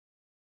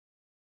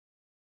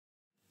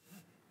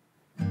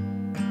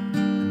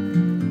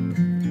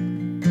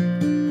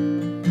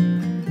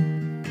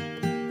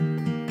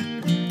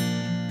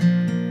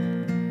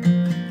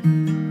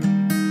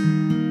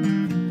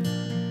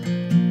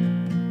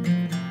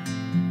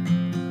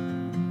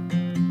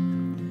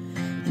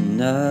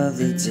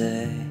another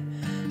day,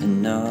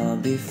 and I'll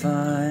be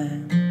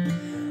fine.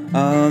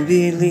 I'll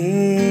be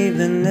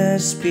leaving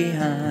this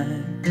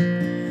behind.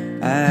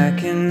 I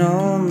can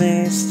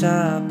only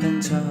stop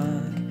and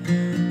talk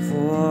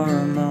for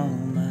a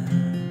moment.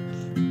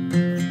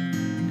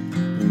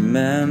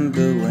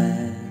 Remember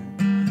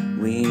when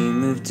we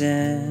moved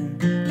in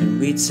and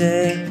we'd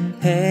say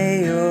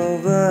hey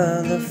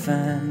over the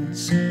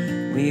fence.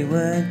 We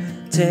would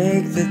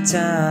take the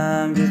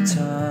time to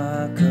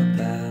talk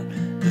about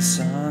the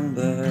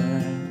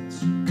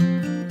songbirds.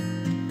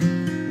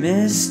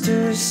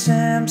 Mr.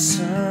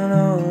 Sampson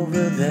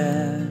over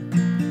there,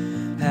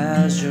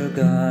 how's your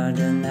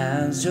garden,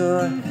 how's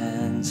your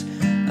hands,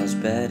 how's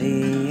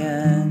Betty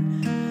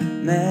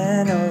and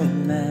man, oh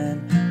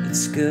man,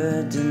 it's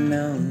good to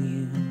know you.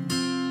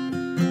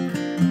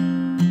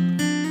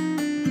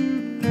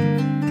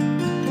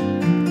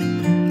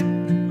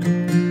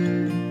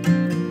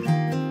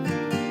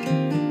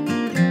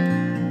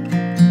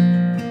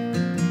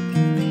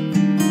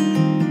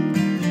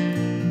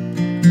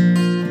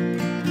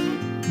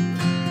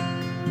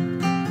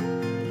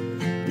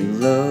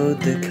 Load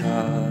the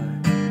car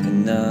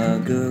in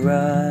the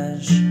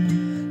garage,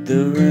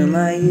 the room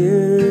I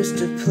used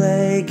to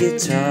play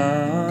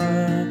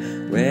guitar,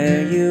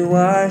 where you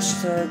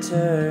washed our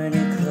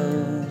dirty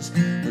clothes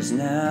was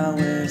now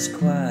as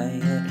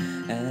quiet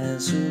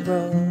as a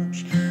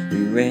roach.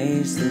 We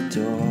raise the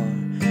door,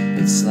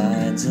 it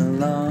slides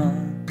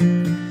along,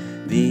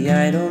 the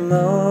idle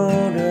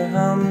motor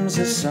hums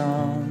a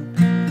song.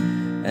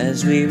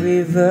 As we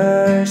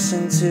reverse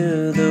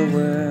into the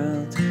world,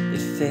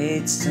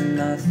 fades to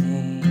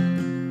nothing.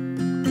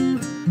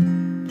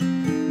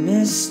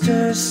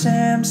 Mr.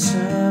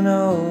 Sampson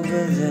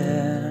over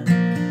there,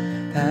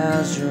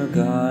 how's your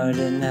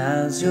garden,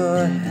 how's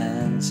your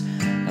hands,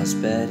 how's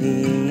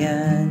Betty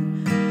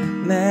and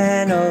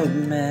man, oh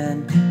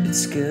man,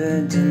 it's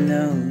good to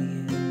know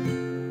you.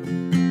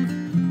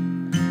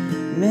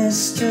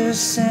 Mr.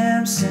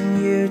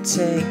 Sampson, you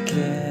take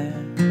care.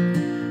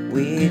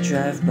 We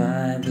drive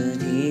by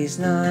but he's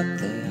not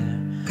there.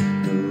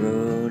 The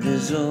road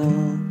is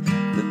old,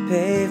 the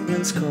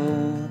pavement's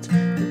cold,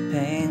 the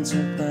panes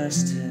are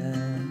busted.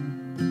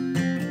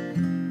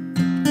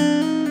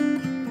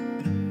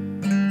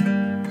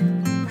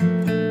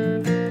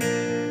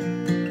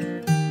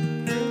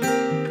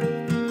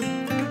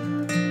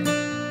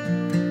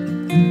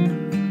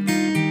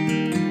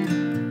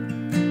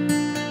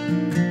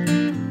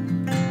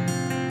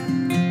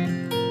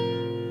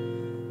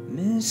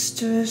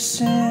 Mr.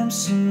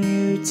 Sampson,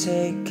 you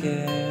take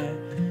care.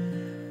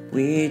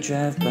 We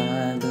drive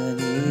by but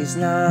he's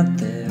not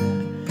there.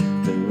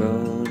 The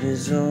road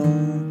is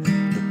old,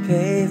 the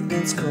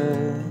pavement's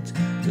cold,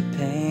 the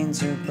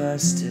panes are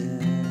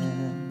busted.